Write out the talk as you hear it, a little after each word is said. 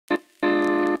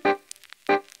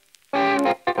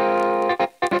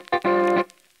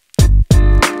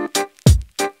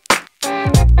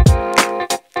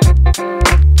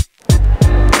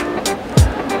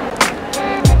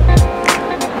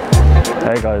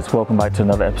Guys, welcome back to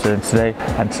another episode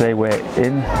today we're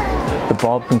in the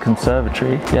Barbican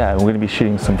Conservatory. Yeah, we're going to be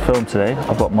shooting some film today.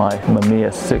 I've got my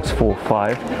Mamiya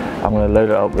 645. I'm going to load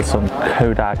it up with some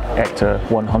Kodak Ektar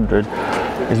 100.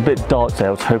 It's a bit dark today.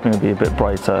 I was hoping it'd be a bit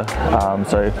brighter,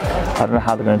 so I don't know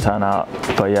how they're going to turn out,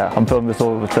 but yeah, I'm filming this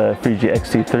all with the Fuji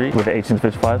X-T3 with the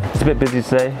 18-55. It's a bit busy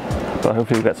today, but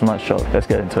hopefully we'll get some nice shots. Let's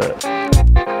get into it.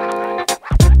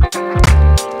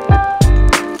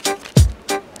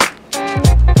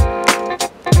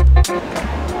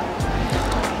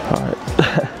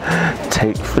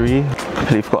 Take 3.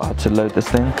 Completely forgot how to load this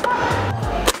thing.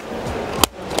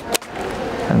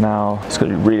 And now it's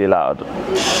going to be really loud.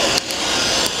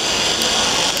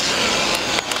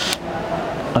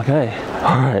 Okay,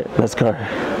 alright, let's go.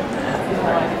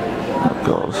 Oh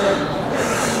god.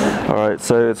 Alright,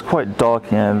 so it's quite dark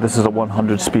here, and this is a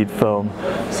 100 speed film,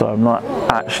 so I'm not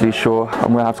actually sure.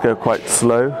 I'm going to have to go quite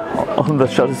slow on the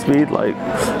shutter speed, like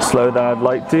slower than I'd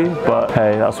like to, but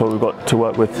hey, that's what we've got to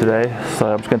work with today.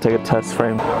 So I'm just going to take a test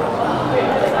frame.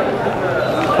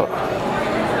 Oh,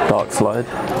 dark slide.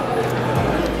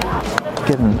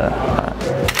 Get in there.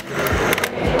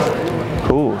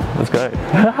 Cool, let's go.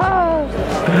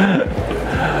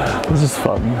 This is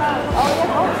fun.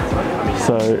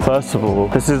 So first of all,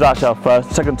 this is actually our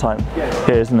second time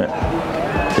here, isn't it?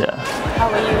 Yeah. How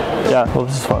are you? Yeah, well,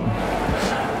 this is fun.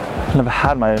 I've never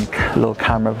had my own little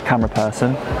camera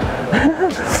person.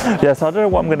 Yeah, so I don't know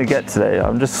what I'm going to get today.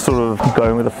 I'm just sort of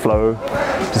going with the flow,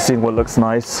 just seeing what looks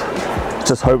nice.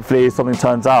 Just hopefully something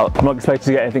turns out. I'm not expecting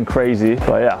to get anything crazy,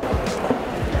 but yeah.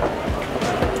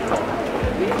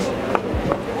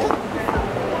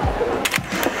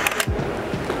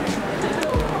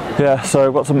 Yeah, so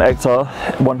I've got some Ektar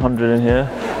 100 in here.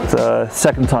 It's the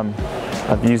second time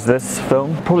I've used this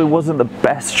film. Probably wasn't the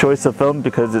best choice of film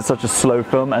because it's such a slow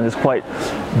film and it's quite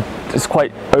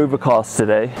overcast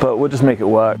today, but we'll just make it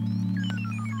work.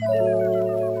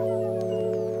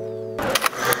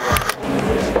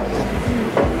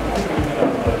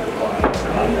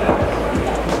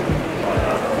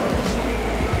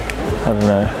 I don't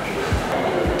know.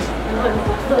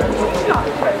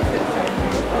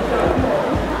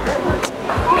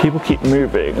 People keep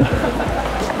moving.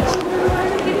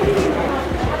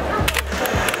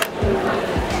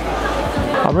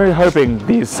 I'm really hoping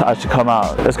these actually come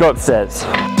out. Let's go upstairs.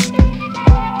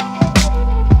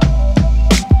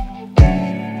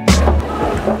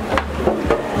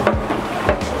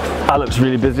 That looks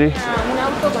really busy.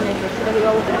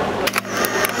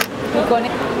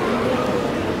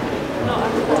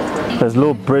 There's a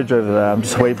little bridge over there. I'm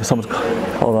just waiting for someone to come.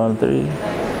 Hold on, 3.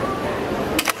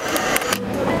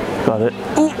 Got it.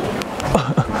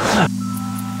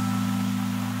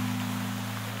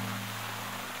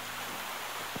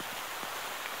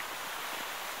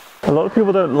 A lot of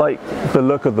people don't like the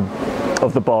look of the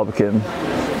Barbican.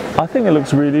 I think it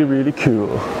looks really, really cool.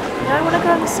 Yeah, I want to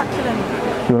go in the succulent.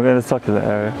 You want to go in the succulent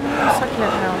area?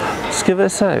 Succulent house. Just give it a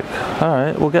sec.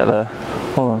 Alright, we'll get there.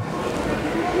 Hold on.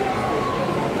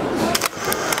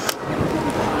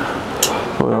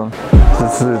 Hold on.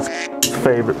 This is his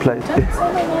favourite place.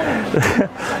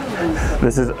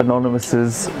 This is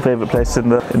Anonymous's favourite place in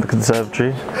the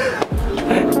conservatory.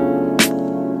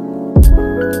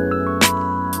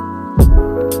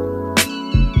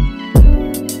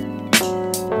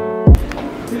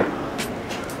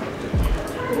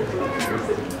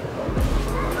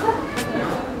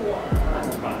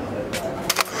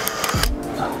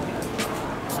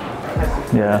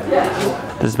 Yeah,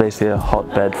 this is basically a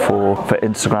hotbed for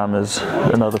Instagrammers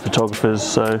and other photographers,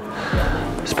 so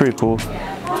it's pretty cool.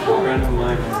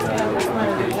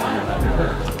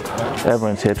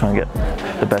 Everyone's here trying to get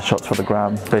the best shots for the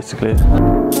gram, basically.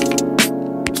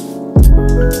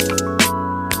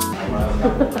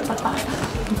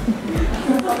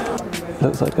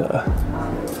 Looks like a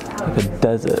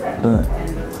desert, doesn't it?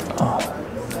 Oh.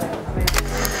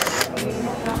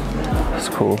 That's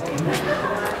cool.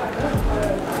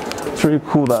 It's really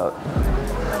cool that.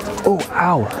 Oh,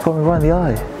 ow! Got me right in the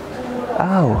eye.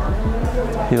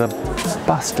 Ow! You a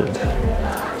bastard.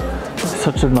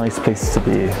 Such a nice place to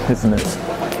be, isn't it?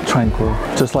 Tranquil.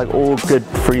 Just like all good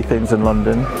free things in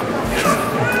London,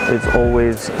 it's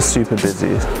always super busy.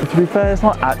 To be fair, it's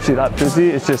not actually that busy.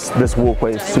 It's just this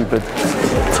walkway is super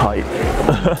tight.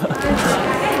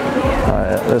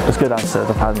 Alright, let's go downstairs.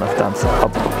 I've had enough downstairs.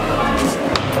 Up.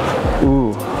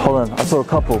 Ooh, hold on. I saw a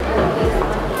couple.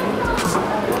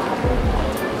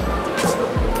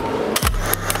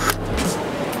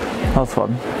 That was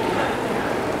fun.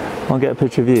 I'll get a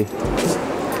picture of you.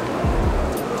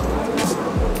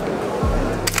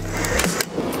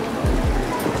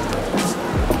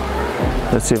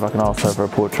 Let's see if I can ask her for a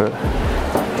portrait.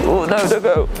 Oh no, don't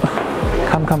go!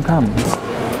 Come, come, come.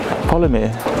 Follow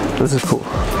me. This is cool.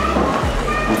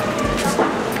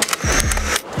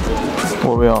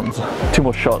 What are we on? 2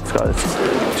 more shots, guys.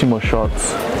 2 more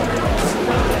shots.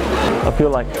 I feel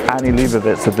like Annie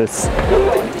Leibovitz of this.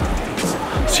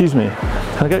 Excuse me,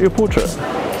 can I get your portrait? Is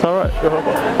that alright?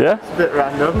 Yeah? It's a bit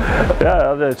random.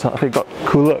 Yeah, I think it got a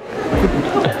cool look.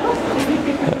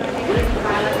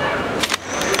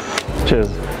 Cheers.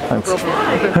 Thanks.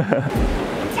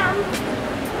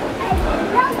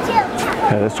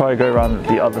 Okay, let's try to go around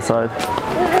the other side.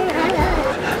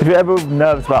 If you're ever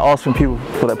nervous about asking people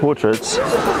for their portraits,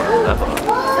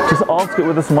 just ask it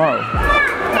with a smile.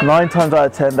 9 times out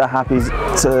of 10, they're happy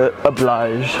to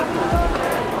oblige.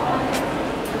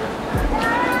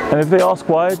 And if they ask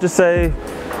why, just say,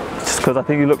 just because I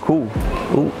think you look cool.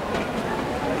 Ooh,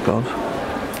 God.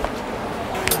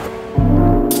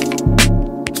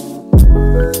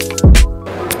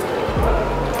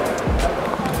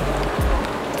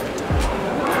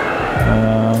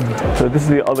 So this is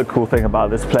the other cool thing about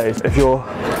this place. If you're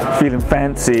feeling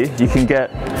fancy, you can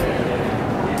get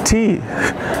tea.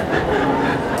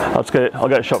 I'll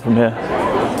get a shot from here.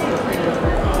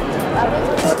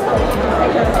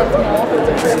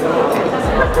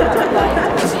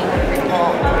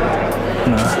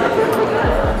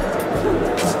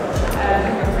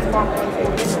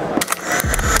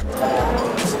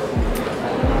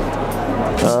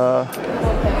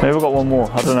 Maybe we've got one more,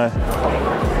 I don't know.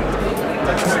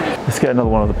 Let's get another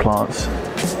one of the plants.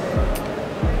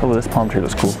 Oh, this palm tree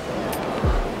looks cool.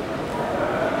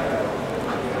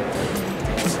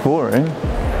 It's boring.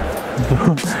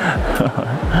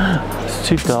 It's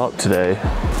too dark today.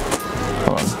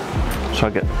 Hold on. Try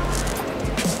to get.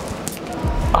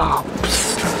 Ah,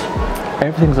 oh,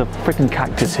 everything's a freaking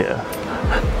cactus here.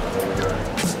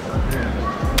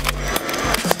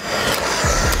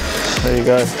 There you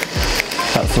go.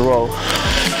 That's the roll.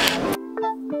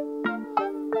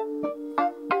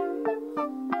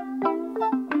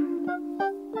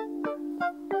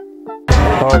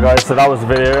 Alright guys, so that was the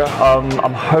video. I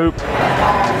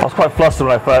was quite flustered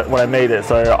when I made it,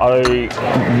 so I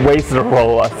wasted a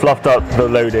roll. I fluffed up the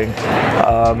loading.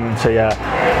 So yeah,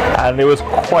 and it was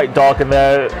quite dark in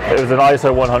there. It was an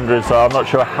ISO 100, so I'm not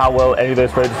sure how well any of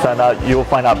those photos turned out. You'll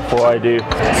find out before I do.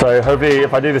 So hopefully,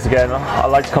 if I do this again, I'd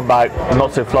like to come back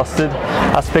not so flustered.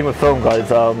 That's the thing with film,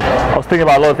 guys. I was thinking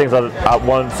about a lot of things at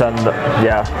once, and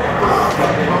yeah.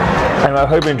 Anyway, I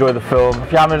hope you enjoyed the film.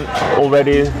 If you haven't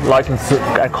already, like and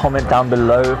comment down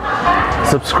below.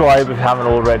 Subscribe if you haven't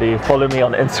already. Follow me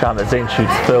on Instagram at Zain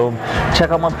Shoots Film. Check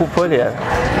out my portfolio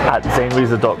at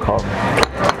zainreaser.com.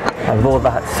 And with all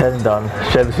that said and done,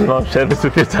 share this with mom, share this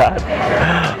with your dad.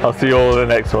 I'll see you all in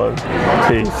the next one.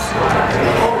 Peace.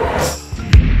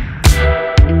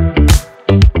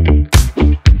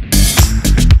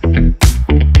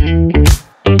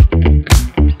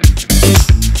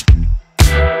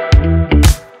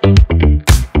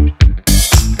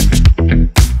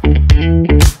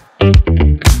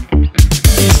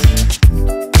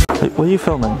 What are you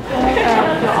filming?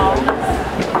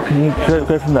 Can you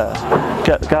go from there?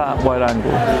 Get that wide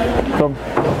angle. Film.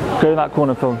 Go in that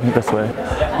corner, film this way.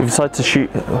 You decide to shoot.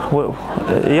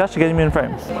 Are you actually getting me in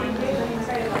frame?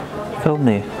 Film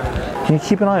me. Can you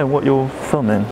keep an eye on what you're filming?